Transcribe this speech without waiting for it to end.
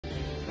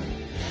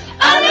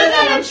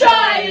that I'm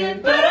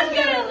trying, but I'm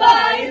good at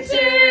lying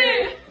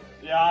too.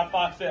 Yeah, I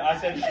fucked it. I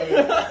said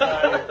shoot.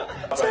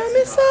 Tell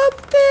me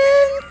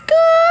something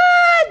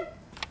good.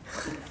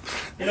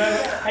 You know,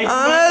 hey,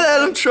 I know that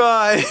I'm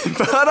trying,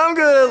 but I'm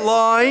good at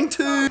lying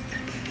too.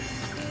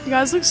 You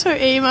guys look so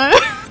emo.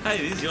 Hey,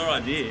 this is your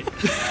idea.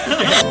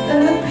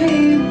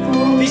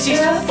 this is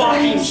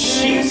fucking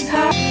shit.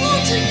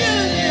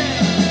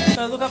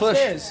 No, look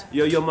upstairs.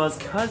 Yo, your mum's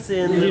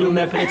cousin, Little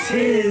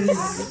Nepetiz.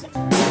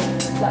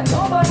 Like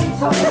nobody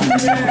told me.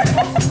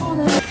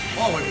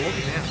 Oh, we're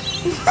walking now.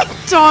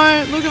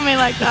 Don't look at me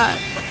like that.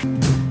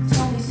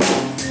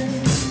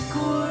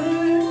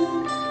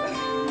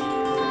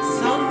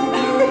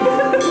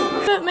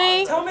 Look at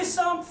me. Tell me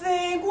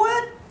something.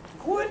 What?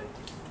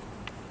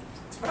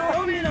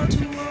 Tell me not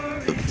to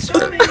worry.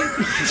 Tell me.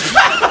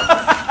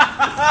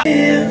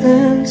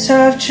 Feelings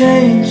have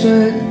changed,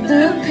 but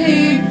the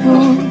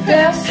people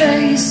they're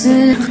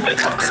facing.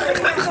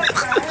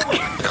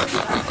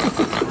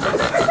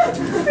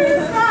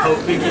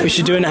 We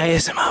should do an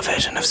ASMR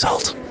version of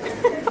Salt.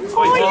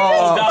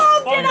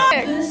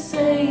 The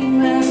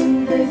same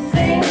and the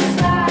things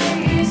that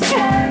you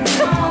can't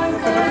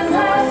conquer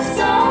left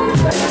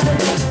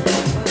unread.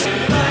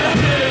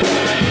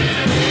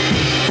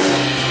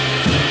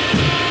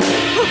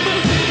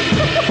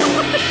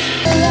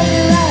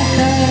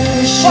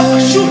 What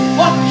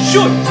I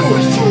should do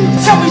it.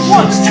 Tell me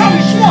once, tell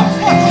me what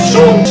I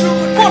should.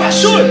 What I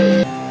should.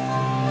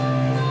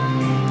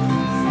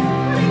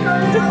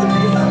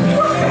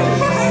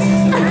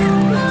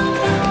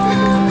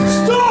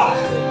 Stop!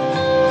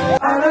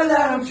 I know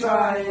that I'm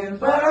trying,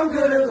 but I'm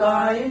good at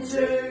lying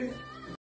too.